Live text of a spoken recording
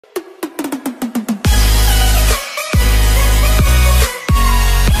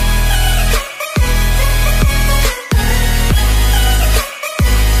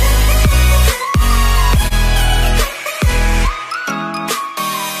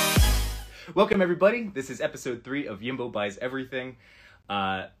Welcome, everybody. This is episode 3 of Yimbo Buys Everything.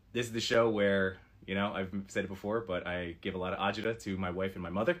 This is the show where, I've said it before, but I give a lot of agita to my wife and my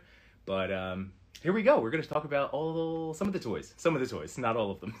mother. But here we go. We're going to talk about some of the toys. Some of the toys, not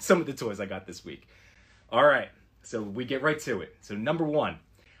all of them. Some of the toys I got this week. All right, so we get right to it. So number 1,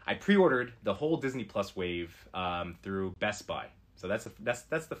 I pre-ordered the whole Disney Plus wave through Best Buy. So that's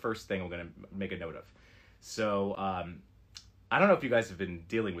the first thing I'm going to make a note of. So I don't know if you guys have been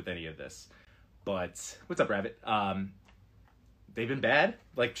dealing with any of this, but what's up, Rabbit? They've been bad,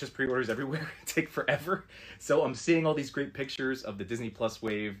 like just pre-orders everywhere, take forever. So I'm seeing all these great pictures of the Disney Plus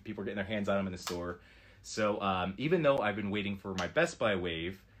wave. People are getting their hands on them in the store. So even though I've been waiting for my Best Buy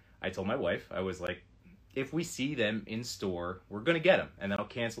wave, I told my wife, I was like, if we see them in store, we're going to get them. And then I'll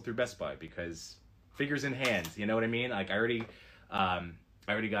cancel through Best Buy because figures in hand, you know what I mean? Like I already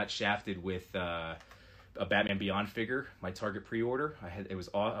got shafted with a Batman Beyond figure, my Target pre-order. I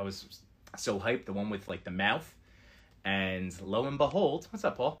was so hyped, the one with like the mouth, and lo and behold, what's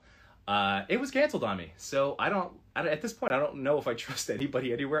up, Paul? It was canceled on me. So I don't at this point I don't know if I trust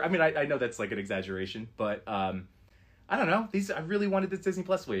anybody anywhere. I mean, I know that's like an exaggeration, but I don't know. I really wanted this Disney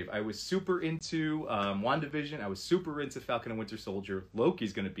Plus wave. I was super into WandaVision. I was super into Falcon and Winter Soldier.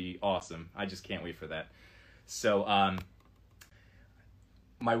 Loki's gonna be awesome. I just can't wait for that. So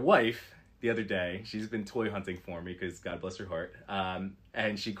my wife, the other day, she's been toy hunting for me because God bless her heart.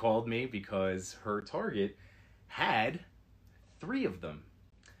 And she called me because her Target had 3 of them.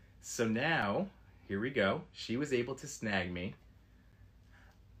 So now, here we go. She was able to snag me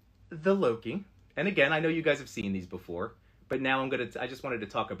the Loki. And again, I know you guys have seen these before, but now I just wanted to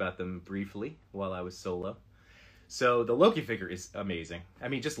talk about them briefly while I was solo. So the Loki figure is amazing. I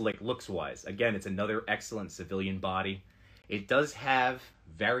mean, just like looks wise. Again, it's another excellent civilian body. It does have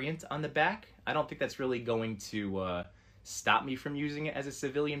variant on the back. I don't think that's really going to stop me from using it as a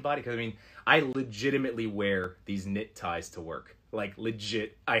civilian body. Because, I mean, I legitimately wear these knit ties to work. Like,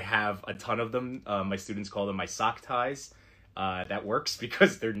 legit, I have a ton of them. My students call them my sock ties. That works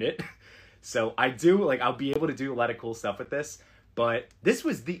because they're knit. So I do, like, I'll be able to do a lot of cool stuff with this. But this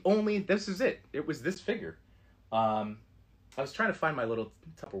was it. It was this figure. I was trying to find my little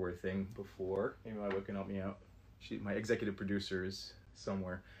Tupperware thing before. Maybe my wife can help me out. My executive producer is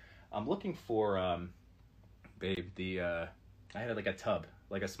somewhere. I'm looking for, babe, I had like a tub,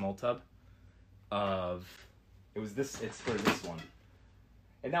 like a small tub it's for this one.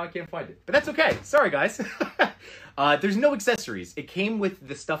 And now I can't find it. But that's okay. Sorry, guys. There's no accessories. It came with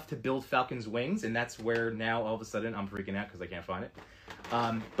the stuff to build Falcon's wings, and that's where now all of a sudden I'm freaking out because I can't find it.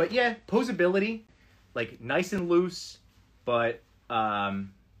 But yeah, posability, like nice and loose, but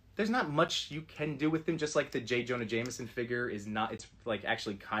there's not much you can do with them, just like the J. Jonah Jameson figure is not, it's like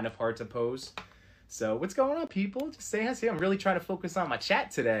actually kind of hard to pose. So what's going on, people? Just say hi. I'm really trying to focus on my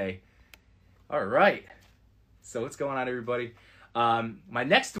chat today. All right. So what's going on, everybody? My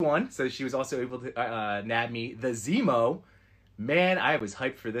next one, so she was also able to nab me the Zemo. Man, I was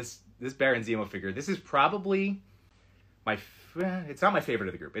hyped for this Baron Zemo figure. This is probably it's not my favorite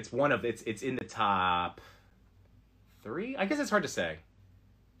of the group. It's in the top 3. I guess it's hard to say,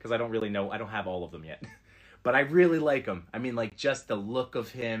 because I don't really know. I don't have all of them yet. But I really like him. I mean, like, just the look of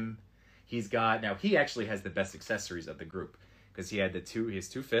him. He actually has the best accessories of the group, because he had his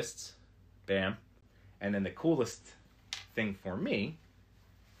 2 fists. Bam. And then the coolest thing for me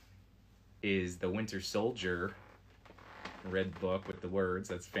is the Winter Soldier red book with the words.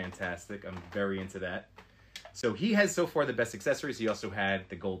 That's fantastic. I'm very into that. So he has so far the best accessories. He also had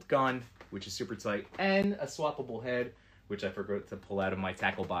the gold gun, which is super tight, and a swappable head, which I forgot to pull out of my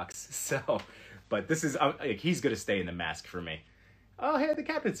tackle box. So, but this is, he's going to stay in the mask for me. Oh, hey, the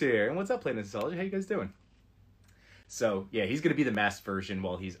captain's here. And what's up, Planet Soldier? How you guys doing? So, yeah, he's going to be the masked version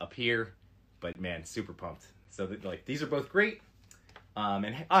while he's up here. But, man, super pumped. So, these are both great.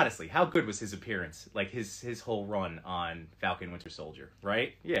 And honestly, how good was his appearance? Like, his whole run on Falcon Winter Soldier,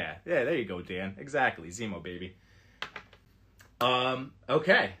 right? Yeah, there you go, Dan. Exactly. Zemo, baby.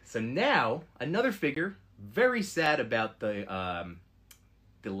 Okay. So now, another figure. Very sad about the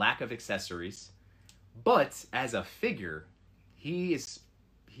lack of accessories, but as a figure, he's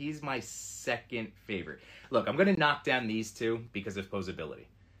my second favorite. Look, I'm gonna knock down these 2 because of posability.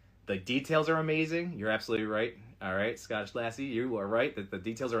 The details are amazing. You're absolutely right. All right, Scottish Lassie, you are right that the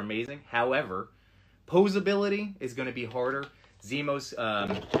details are amazing. However, posability is going to be harder. Zemo's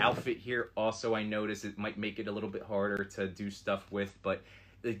outfit here also, I noticed, it might make it a little bit harder to do stuff with, but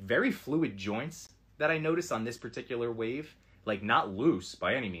like very fluid joints that I noticed on this particular wave, like not loose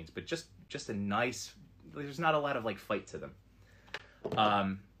by any means, but just a nice, there's not a lot of like fight to them.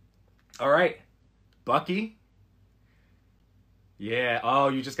 All right, Bucky, Yeah. Oh,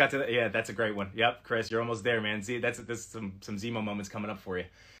 you just got to yeah, that's a great one. Yep, Chris, you're almost there, man. See, that's some Zemo moments coming up for you.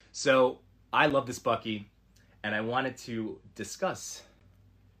 So I love this Bucky, and I wanted to discuss.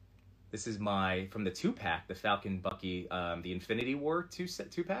 This is my from the 2-pack, the Falcon Bucky, the Infinity War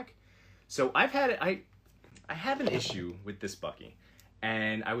 2-pack. So I have an issue with this Bucky,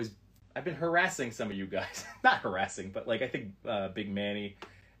 and I've been harassing some of you guys, not harassing, but like I think Big Manny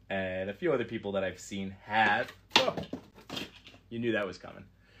and a few other people that I've seen have. Oh, you knew that was coming.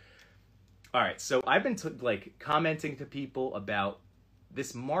 All right, so I've been like commenting to people about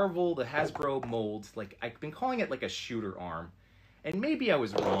this Marvel, the Hasbro mold. Like I've been calling it like a shooter arm, and maybe I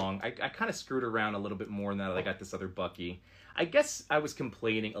was wrong. I kind of screwed around a little bit more now that I got this other Bucky. I guess I was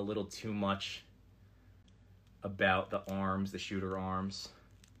complaining a little too much about the arms, the shooter arms.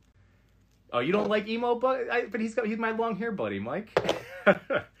 Oh, you don't like emo, but he's my long hair buddy, Mike.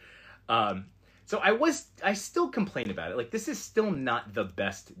 So I still complain about it. Like this is still not the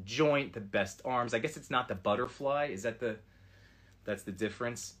best joint, the best arms. I guess it's not the butterfly. That's the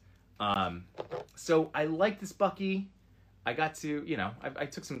difference. So I like this Bucky. I got to, I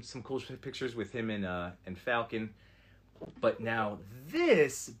took some cool pictures with him and Falcon. But now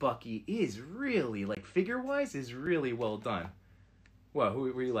this Bucky is really, like figure-wise, is really well done. Whoa,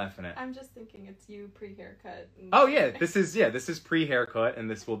 who were you laughing at? I'm just thinking it's you pre-haircut. Oh yeah, this is pre-haircut, and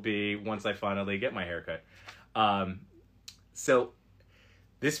this will be once I finally get my haircut. So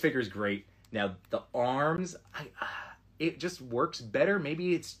this figure's great. Now the arms, it just works better.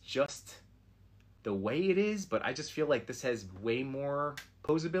 Maybe it's just the way it is, but I just feel like this has way more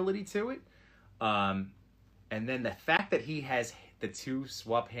posability to it. And then the fact that he has the 2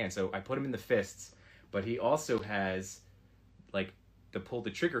 swap hands, so I put him in the fists, but he also has like to pull the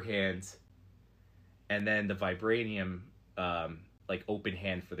trigger hands, and then the vibranium like open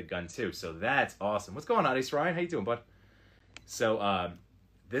hand for the gun too. So that's awesome. What's going on, Ace Ryan? How you doing, bud? So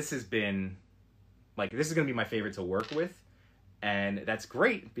this has been this is gonna be my favorite to work with, and that's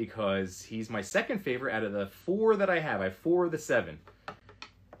great because he's my second favorite out of the 4 that I have. I have 4 of the 7,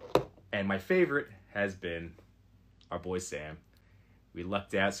 and my favorite has been our boy Sam. We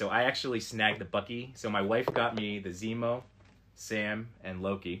lucked out. So I actually snagged the Bucky. So my wife got me the Zemo, Sam, and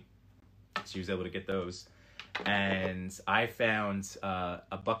Loki. She was able to get those. And I found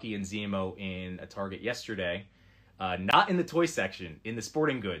a Bucky and Zemo in a Target yesterday. Not in the toy section, in the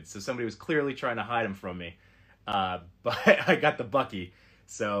sporting goods. So somebody was clearly trying to hide them from me. But I got the Bucky.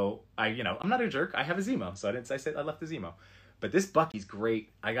 So I'm not a jerk. I have a Zemo. So I left the Zemo. But this Bucky's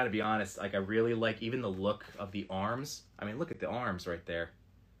great. I gotta be honest. Like I really like even the look of the arms. I mean, look at the arms right there.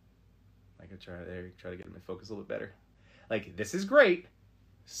 I could try to get them in focus a little bit better. Like this is great.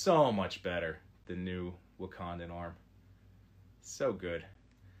 So much better. The new Wakandan arm. So good.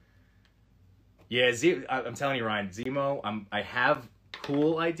 Yeah, I'm telling you, Ryan, Zemo. I have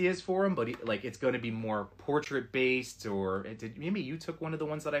cool ideas for him, but it's going to be more portrait based. Or maybe you took one of the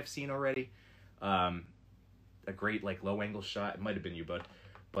ones that I've seen already. A great low angle shot. It might have been you, bud.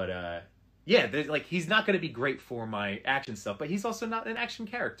 But yeah, he's not going to be great for my action stuff, but he's also not an action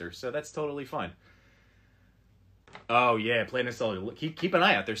character, so that's totally fine. Oh yeah, Planet Soldier. Keep an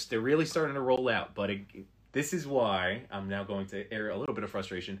eye out. They're really starting to roll out, but this is why I'm now going to air a little bit of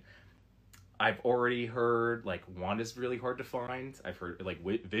frustration. I've already heard Wanda's really hard to find. I've heard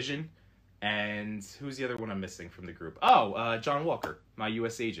Vision, and who's the other one I'm missing from the group? Oh, John Walker, my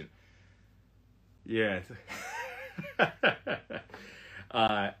U.S. agent. Yeah.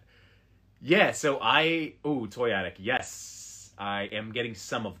 Yeah, so Toy Attic. Yes, I am getting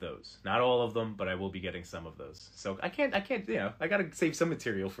some of those. Not all of them, but I will be getting some of those. So I can't, I gotta save some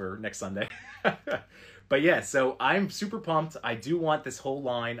material for next Sunday. But yeah, so I'm super pumped. I do want this whole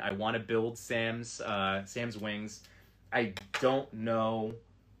line. I want to build Sam's wings. I don't know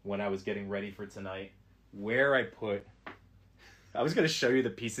when I was getting ready for tonight where I was going to show you the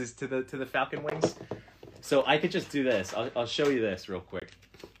pieces to the Falcon wings. So I could just do this. I'll show you this real quick.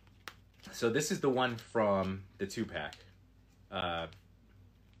 So this is the one from the 2-pack. You know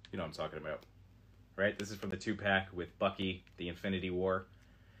what I'm talking about, right? This is from the 2-pack with Bucky, the Infinity War.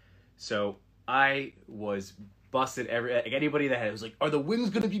 So I was busted anybody that was like, are the wings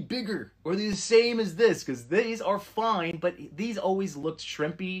going to be bigger? Or are they the same as this? Because these are fine, but these always looked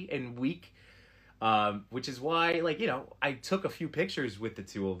shrimpy and weak. Which is why, I took a few pictures with the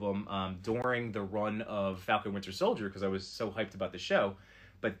 2 of them during the run of Falcon Winter Soldier because I was so hyped about the show.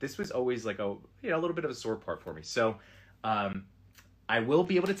 But this was always a little bit of a sore part for me. So I will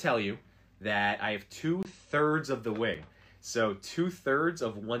be able to tell you that I have 2/3 of the wing. So 2/3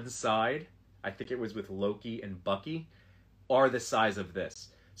 of one side, I think it was with Loki and Bucky, are the size of this.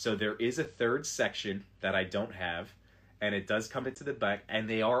 So there is a third section that I don't have. and it does come into the back, and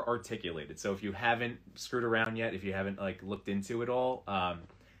they are articulated. So if you haven't screwed around yet, if you haven't like looked into it all,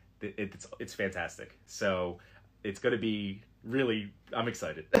 it's fantastic. So it's going to be really, I'm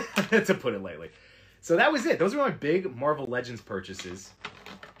excited to put it lightly. So that was it. Those were my big Marvel Legends purchases.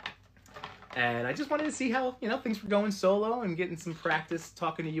 And I just wanted to see how, things were going solo and getting some practice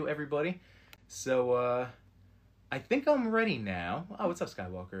talking to you, everybody. So I think I'm ready now. Oh, what's up,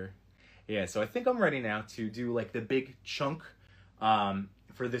 Skywalker? Yeah, so I think I'm ready now to do like the big chunk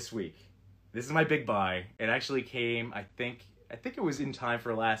for this week. This is my big buy. It actually came, I think it was in time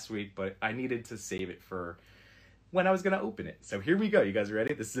for last week, but I needed to save it for when I was going to open it. So here we go. You guys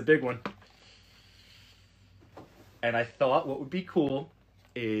ready? This is a big one. And I thought what would be cool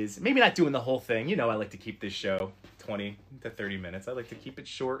is maybe not doing the whole thing. I like to keep this show 20 to 30 minutes. I like to keep it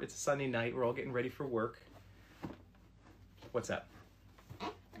short. It's a Sunday night. We're all getting ready for work. What's that?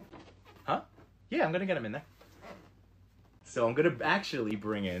 Huh? Yeah, I'm going to get him in there. So I'm going to actually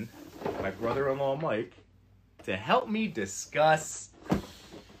bring in my brother-in-law, Mike, to help me discuss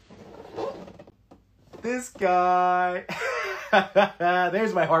this guy.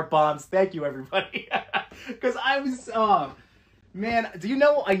 There's my heart bombs. Thank you, everybody. Because I was, man, do you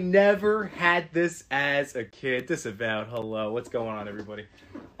know I never had this as a kid? Disavowed. Hello. What's going on, everybody?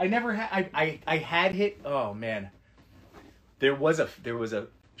 I never had, I had hit, oh, man. There was a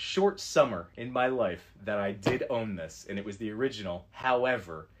short summer in my life that I did own this, and it was the original.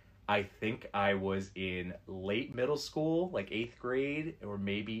 However, I think I was in late middle school, like 8th grade, or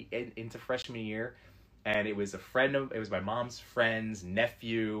maybe into freshman year. And it was it was my mom's friend's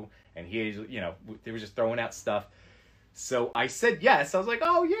nephew, and they were just throwing out stuff. So I said yes. I was like,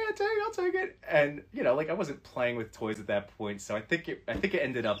 oh yeah, I'll take it. And I wasn't playing with toys at that point. So I think it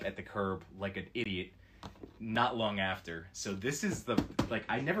ended up at the curb like an idiot not long after. So this is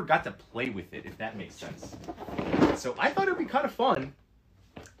I never got to play with it, if that makes sense. So I thought it would be kind of fun.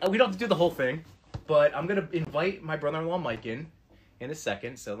 We don't have to do the whole thing, but I'm going to invite my brother-in-law Mike in a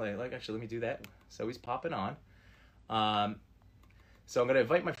second. So actually, let me do that. So he's popping on. So I'm going to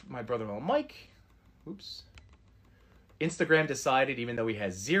invite my brother-in-law Mike. Oops. Instagram decided, even though he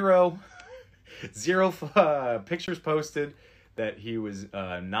has zero pictures posted, that he was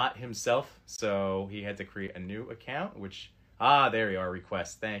not himself. So he had to create a new account, which, there you are,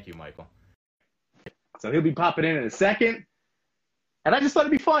 request. Thank you, Michael. So he'll be popping in a second. And I just thought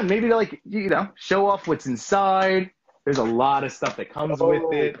it'd be fun. Maybe to show off what's inside. There's a lot of stuff that comes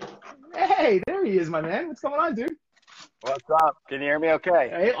with it. Hey, there he is, my man. What's going on, dude? What's up? Can you hear me okay?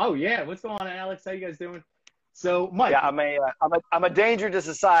 Hey, oh, yeah. What's going on, Alex? How you guys doing? So, Mike. Yeah, I'm a danger to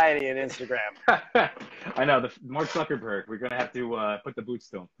society in Instagram. I know. Mark Zuckerberg. We're going to have to put the boots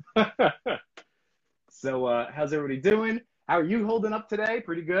to him. So, how's everybody doing? How are you holding up today?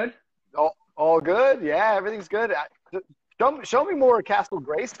 Pretty good? All good. Yeah, everything's good. Show me more Castle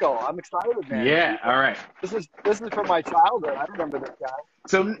Grayskull. I'm excited, man. Yeah, all right. This is from my childhood. I remember this guy.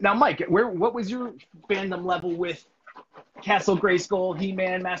 So now, Mike, what was your fandom level with Castle Grayskull,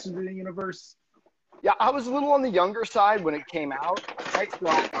 He-Man, Masters of the Universe? Yeah, I was a little on the younger side when it came out. Right? So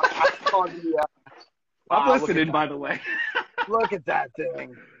I saw the. I'm listening, by the way. Look at that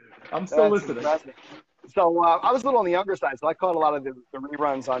thing. I'm still listening. Impressive. So I was a little on the younger side, so I caught a lot of the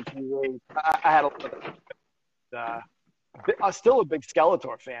reruns on TV. I had a lot of. I'm still a big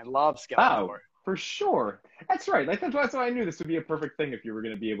Skeletor fan. Love Skeletor. Oh, for sure. That's right. That's why I knew this would be a perfect thing if you were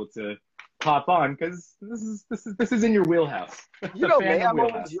going to be able to pop on, because this is in your wheelhouse. You know me. I'm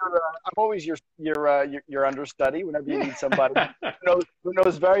always your understudy whenever you need somebody who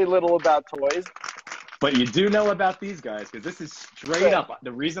knows very little about toys. But you do know about these guys, because this is straight up.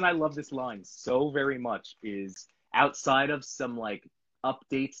 The reason I love this line so very much is outside of some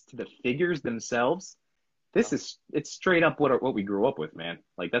updates to the figures themselves. It's straight up what we grew up with, man.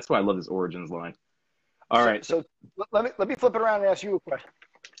 That's why I love this Origins line. All right. So let me flip it around and ask you a question.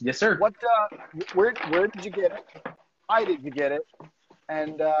 Yes, sir. Where did you get it? Why did you get it?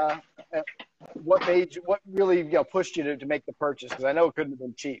 And what really pushed you to make the purchase? Because I know it couldn't have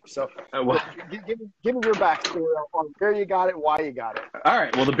been cheap. So give me your backstory on where you got it, why you got it. All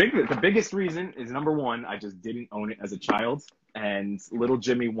right. Well, the biggest reason is, number one, I just didn't own it as a child, and little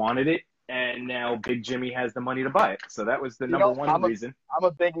Jimmy wanted it. And now Big Jimmy has the money to buy it. So that was the number one reason. I'm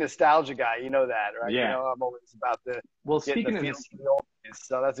a big nostalgia guy. You know that, right? Yeah. I'm always about speaking of this,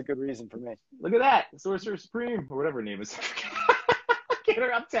 so that's a good reason for me. Look at that. Sorcerer Supreme, or whatever her name is.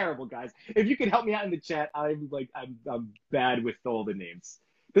 I'm terrible, guys. If you could help me out in the chat, I'm bad with all the names.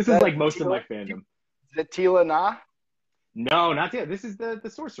 This is most of my fandom. Is it Tila Na? No, not yet. This is the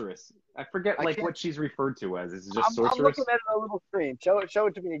sorceress. I forget what she's referred to as. Is it just sorceress? I'm looking at it on a little screen. Show it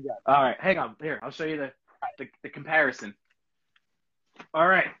to me again. All right, hang on. Here, I'll show you the comparison. All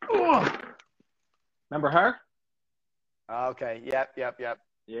right. Ooh. Remember her? Okay. Yep.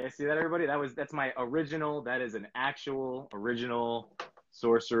 Yeah, see that, everybody? That's my original. That is an actual original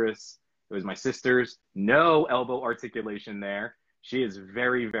sorceress. It was my sister's. No elbow articulation there. She is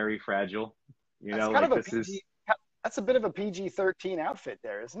very, very fragile. You That's know, kind like of a this PG. is That's a bit of a PG-13 outfit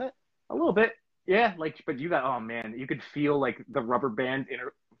there, isn't it? a little bit. Yeah, like, but you got, oh man, you could feel like the rubber band in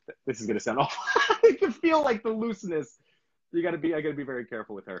her. This is gonna sound awful. You can feel like the looseness. I gotta be very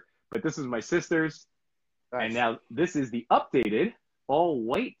careful with her. But this is my sister's. Nice. And now this is the updated all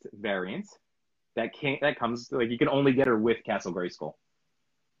white variant that comes, like, you can only get her with Castle Grayskull.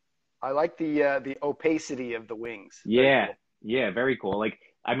 I like the opacity of the wings. Yeah, cool. Yeah, very cool. Like,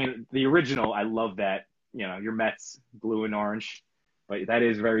 I mean, the original, I love that. You know, your Mets blue and orange, but that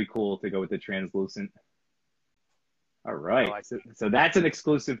is very cool to go with the translucent. All right, like so that's an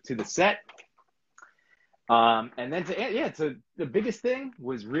exclusive to the set. And then so the biggest thing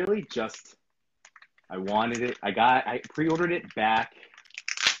was really just I wanted it. I pre-ordered it back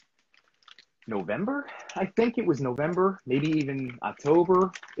November. I think it was November, maybe even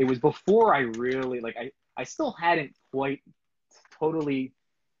October. It was before I really I still hadn't quite totally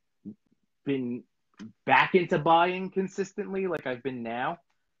been back into buying consistently like I've been now.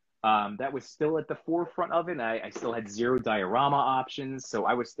 That was still at the forefront of it. I still had zero diorama options, so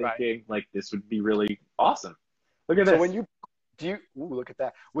I was thinking like this would be really awesome. Look at this. So look at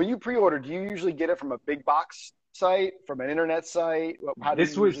that. When you pre-order, do you usually get it from a big box site, from an internet site?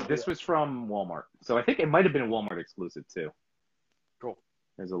 This was from Walmart. So I think it might have been a Walmart exclusive too. Cool.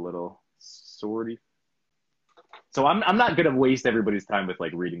 There's a little sortie. So I'm not going to waste everybody's time with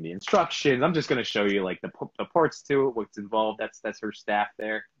like reading the instructions. I'm just going to show you like the parts to it, what's involved. That's her staff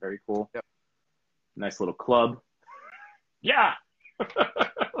there. Very cool. Yep. Nice little club. Yeah.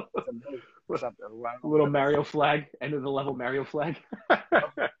 Little Mario flag, end of the level Mario flag.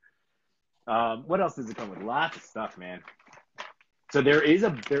 What else does it come with? Lots of stuff, man. So there is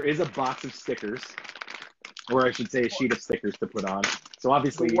a box of stickers, or I should say a sheet of stickers to put on. So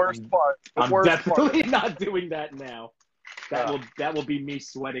obviously, the worst part. I'm definitely not doing that now. That will be me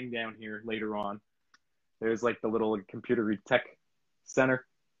sweating down here later on. There's like the little computer tech center.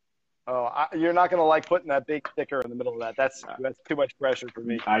 Oh, you're not gonna like putting that big sticker in the middle of that. That's too much pressure for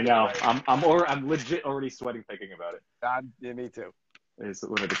me. I know. I'm legit already sweating thinking about it. Yeah, me too. There's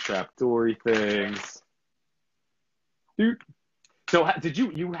one of the trapdoory things. Dude. So did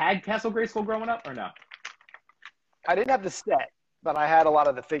you had Castle Grayskull growing up or no? I didn't have the set, but I had a lot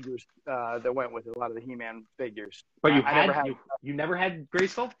of the figures that went with it, a lot of the He-Man figures. But you never had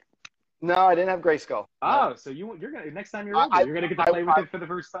Grayskull? No, I didn't have Grayskull. Oh, no. So you're gonna next time you're over, you're gonna get to play with it for the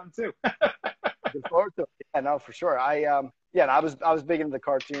first time too. Look forward to it. Yeah, no, for sure. I was big into the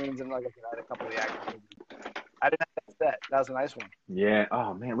cartoons, and like I said, I had a couple of the action figures. I didn't have that set. That was a nice one. Yeah.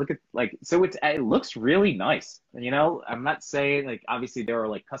 Oh man, look at it looks really nice. You know, I'm not saying like obviously there are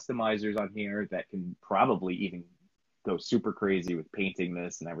like customizers on here that can probably even go super crazy with painting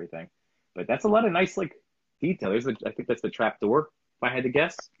this and everything, but that's a lot of nice like detail. I think that's the trapdoor. If I had to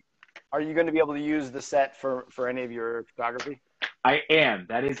guess. Are you going to be able to use the set for any of your photography? I am.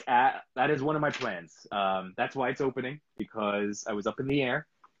 That is one of my plans. That's why it's opening, because I was up in the air,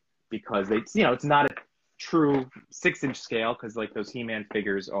 because it's not a true 6-inch scale, because like those He-Man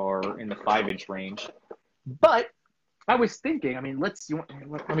figures are in the 5-inch range. But I was thinking, I mean, let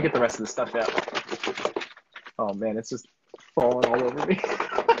me get the rest of the stuff out. Oh man, it's just falling all over me.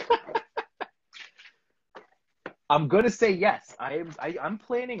 I'm gonna say yes. I'm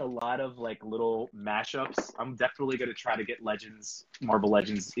planning a lot of like little mashups. I'm definitely gonna try to get Marvel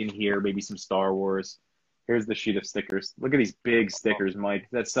Legends in here, maybe some Star Wars. Here's the sheet of stickers. Look at these big stickers, Mike.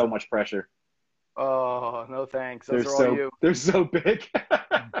 That's so much pressure. Oh, no thanks. Those are all you. They're so big.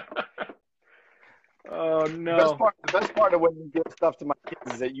 Oh no. The best part of when you give stuff to my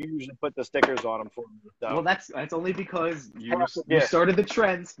kids is that you usually put the stickers on them for me. So. Well, that's only because you started the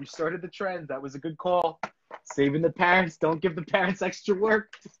trends. You started the trend. That was a good call. Saving the parents. Don't give the parents extra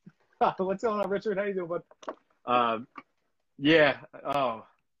work. What's going on, Richard? How you doing, bud? Yeah. Oh,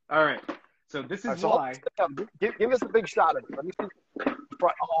 all right. So this is why. Give us a big shot of it. Let me see.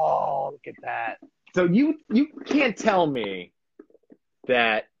 Oh, look at that. So you can't tell me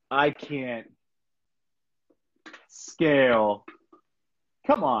that I can't scale.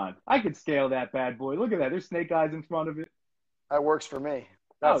 Come on. I could scale that bad boy. Look at that. There's snake eyes in front of it. That works for me.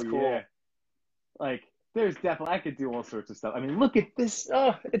 That's cool. Yeah. Like, there's definitely, I could do all sorts of stuff. I mean, look at this.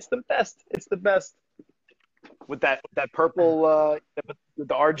 Oh, it's the best. It's the best. With that purple, with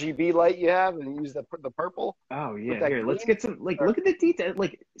the RGB light you have, and use the purple. Oh yeah. Here, let's get some. Like, look at the detail.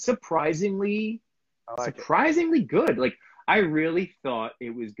 Like, surprisingly, I like it. surprisingly good. Like, I really thought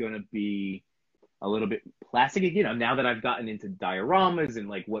it was going to be a little bit plastic. You know, now that I've gotten into dioramas and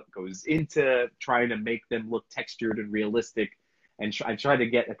like what goes into trying to make them look textured and realistic, and I try to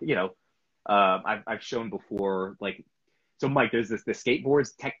get, you know, I've shown before, like, so Mike, there's the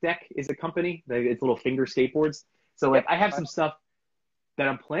skateboards. Tech Deck is a company. It's little finger skateboards. So like, I have some stuff that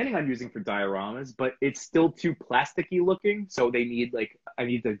I'm planning on using for dioramas, but it's still too plasticky looking. So they need, like, I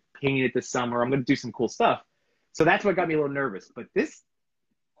need to paint it this summer. I'm going to do some cool stuff. So that's what got me a little nervous. But this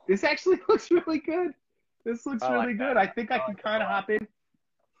actually looks really good. This looks really good. I think I can kind of hop in.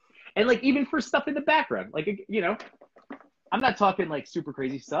 And like, even for stuff in the background, like, you know, I'm not talking like super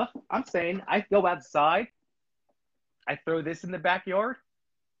crazy stuff. I'm saying I go outside, I throw this in the backyard,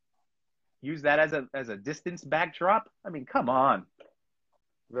 use that as a distance backdrop. I mean, come on.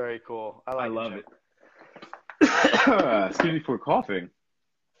 Very cool. I love it. Excuse me for coughing.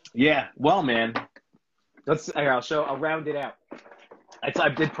 Yeah. Well, man, I'll round it out. I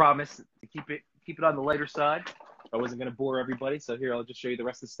did promise to keep it on the lighter side. I wasn't going to bore everybody, so here, I'll just show you the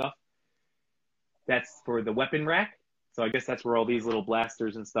rest of the stuff. That's for the weapon rack. So I guess that's where all these little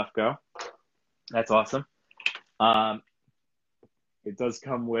blasters and stuff go. That's awesome. It does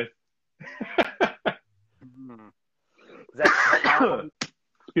come with. Is that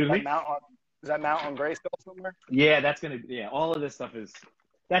Excuse me? Is that mount on Grayskull somewhere? Yeah, all of this stuff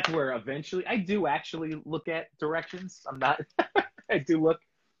that's where eventually I do actually look at directions. I'm not, I do look.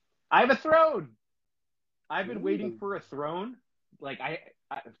 I have a throne. I've been waiting for a throne. Like I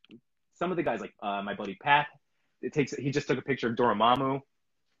some of the guys, like my buddy Pat, he just took a picture of Dormammu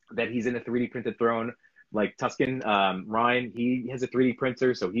that he's in a 3D printed throne. Like Tuscan, Ryan, he has a 3D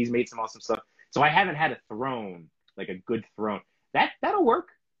printer, so he's made some awesome stuff. So I haven't had a throne, like a good throne. That'll work.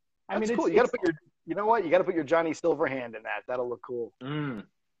 I mean, cool. You got to put you know what? You got to put your Johnny Silverhand in that. That'll look cool.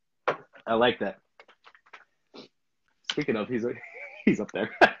 I like that. Speaking of, he's up there.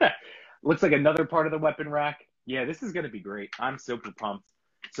 Looks like another part of the weapon rack. Yeah, this is going to be great. I'm super pumped.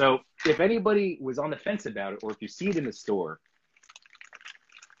 So if anybody was on the fence about it, or if you see it in the store,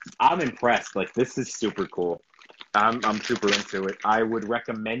 I'm impressed. Like, this is super cool. I'm super into it. I would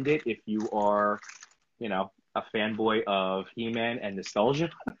recommend it if you are, you know, a fanboy of He-Man and nostalgia.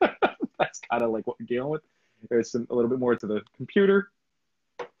 That's kind of like what we're dealing with. There's a little bit more to the computer.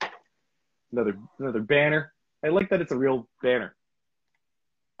 Another banner. I like that it's a real banner.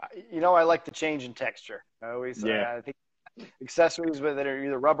 You know, I like the change in texture. I think accessories that are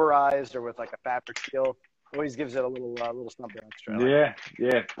either rubberized or with like a fabric seal always gives it a little something extra.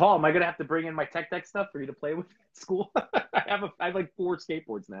 Yeah. Paul, am I gonna have to bring in my Tech Deck stuff for you to play with at school? I have like 4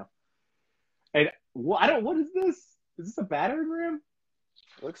 skateboards now. And what is this? Is this a battering ram?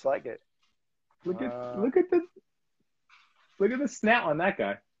 Looks like it. Look at the snout on that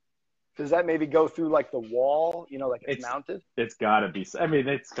guy. Does that maybe go through like the wall? You know, like it's mounted. It's gotta be. I mean,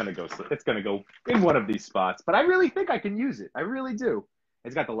 it's gonna go in one of these spots. But I really think I can use it. I really do.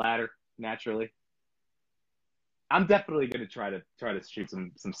 It's got the ladder naturally. I'm definitely gonna try to shoot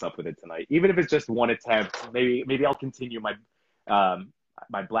some stuff with it tonight, even if it's just one attempt. Maybe I'll continue my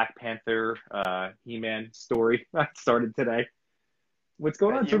my Black Panther He-Man story I started today. What's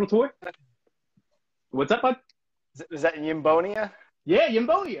going on, Turtle Toy? What's up, bud? Is that Yimbonia? Yeah,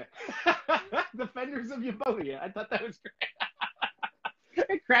 Yimbonia. Defenders of Yimbonia. I thought that was great.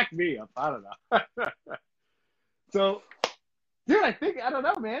 It cracked me up. I don't know. So, dude, I don't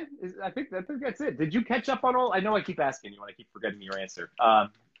know, man. I think that's it. Did you catch up on all? I know I keep asking you and I keep forgetting your answer.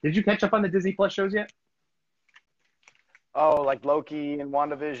 Did you catch up on the Disney Plus shows yet? Oh, like Loki and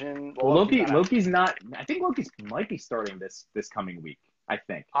WandaVision. Well, Loki's not. I think Loki's might be starting this coming week. I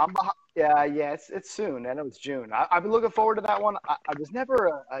think. Yeah, it's soon. I know it's June. I've been looking forward to that one. I was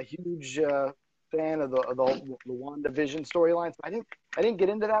never a huge fan of the WandaVision storylines. I didn't get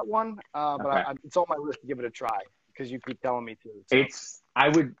into that one, but okay. It's on my list to give it a try because you keep telling me to. So.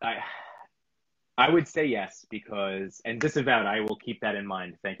 I would say yes because, and disavowed, I will keep that in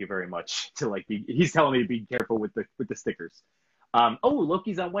mind. Thank you very much. He's telling me to be careful with the stickers.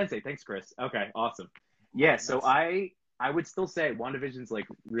 Loki's on Wednesday. Thanks, Chris. Okay, awesome. Yeah, so I would still say WandaVision's like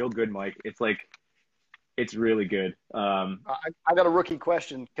real good, Mike. It's really good. I got a rookie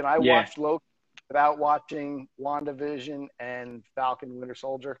question. Can I watch Loki without watching WandaVision and Falcon Winter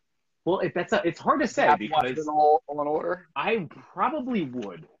Soldier? Well, it's hard to say because watch them all in order. I probably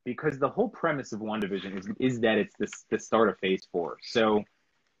would because the whole premise of WandaVision is that it's the start of Phase 4. So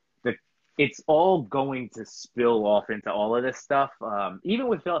it's all going to spill off into all of this stuff. Even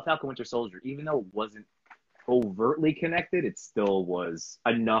with Falcon Winter Soldier, even though it wasn't overtly connected, it still was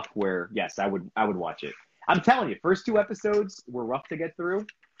enough where yes, I would watch it. I'm telling you, first 2 episodes were rough to get through,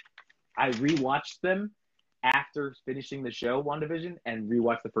 I rewatched them after finishing the show, WandaVision, and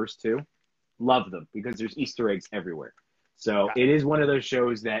rewatched the first two. Love them because there's Easter eggs everywhere. So it is one of those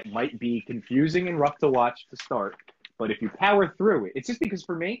shows that might be confusing and rough to watch to start, but if you power through it, it's just because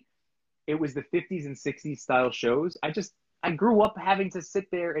for me, it was the 50s and 60s style shows. I grew up having to sit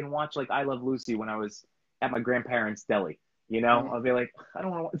there and watch like I Love Lucy when I was at my grandparents' deli. You know, I'll be like, I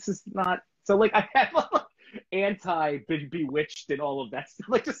don't want to. This is not. So like I had anti Bewitched and all of that stuff.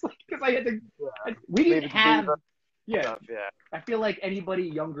 Like just like because I had to. We didn't have. Yeah. I feel like anybody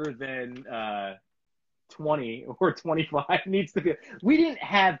younger than 20 or 25 needs to be. We didn't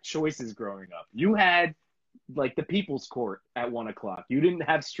have choices growing up. You had like the People's Court at 1 o'clock. You didn't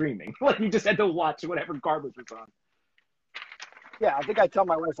have streaming. Like you just had to watch whatever garbage was on. Yeah, I think I tell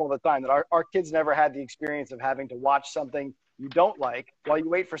my wife all the time that our kids never had the experience of having to watch something you don't like while you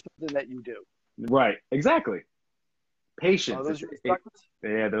wait for something that you do. Right. Exactly. Patience. Oh, those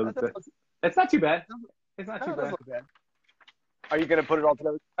it's not too bad. It's not too bad. Are you going to put it all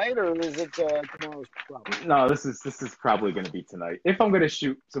together tonight, or is it tomorrow's problem? No, this is probably going to be tonight. If I'm going to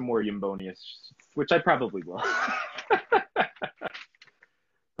shoot some more Yumbonius, which I probably will.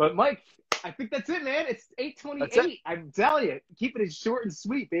 But Mike, I think that's it, man. It's 8:28. I'm telling you, keep it as short and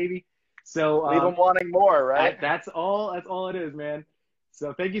sweet, baby. So leave them wanting more, right? That's all it is, man.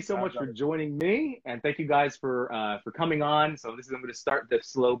 So thank you so much for joining me, and thank you guys for coming on. So I'm going to start the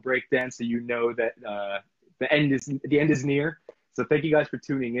slow breakdown, so you know that the end is near. So thank you guys for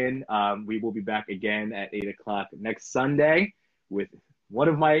tuning in. We will be back again at 8 o'clock next Sunday with one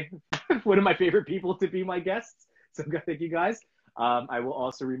of my favorite people to be my guests. So thank you guys. I will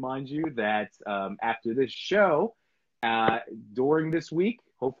also remind you that after this show, during this week,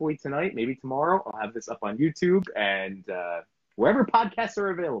 hopefully tonight, maybe tomorrow, I'll have this up on YouTube and wherever podcasts are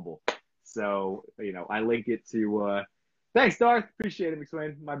available. So, I link it to thanks, Darth. Appreciate it,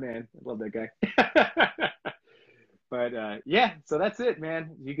 McSwain. My man. I love that guy. But so that's it,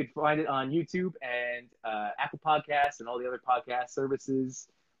 man. You can find it on YouTube and Apple Podcasts and all the other podcast services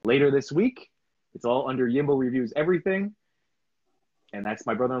later this week. It's all under Yimbo Reviews Everything. And that's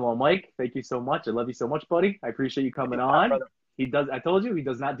my brother-in-law, Mike. Thank you so much. I love you so much, buddy. I appreciate you coming on. Brother. I told you, he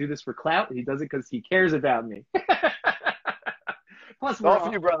does not do this for clout. He does it because he cares about me. Plus, all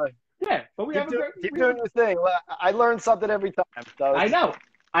for you, brother. Yeah, but we keep doing your thing. I learn something every time. So I know.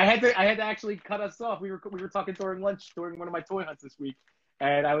 I had to actually cut us off. We were talking during lunch during one of my toy hunts this week,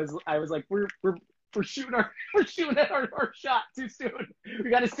 and I was like, we're shooting at our shot too soon. We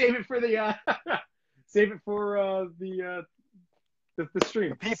got to save it for the stream.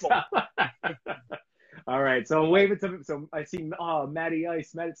 The people. All right, so I'm waving to him. So I see Matty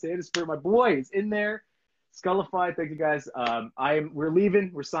Ice, Matt Sanders for my boys in there. Skullified, thank you guys. We're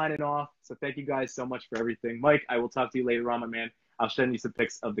leaving. We're signing off. So thank you guys so much for everything. Mike, I will talk to you later on, my man. I'll send you some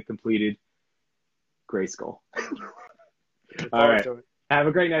pics of the completed Gray Skull. All right. Have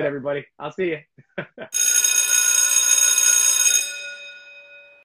a great night, everybody. I'll see you.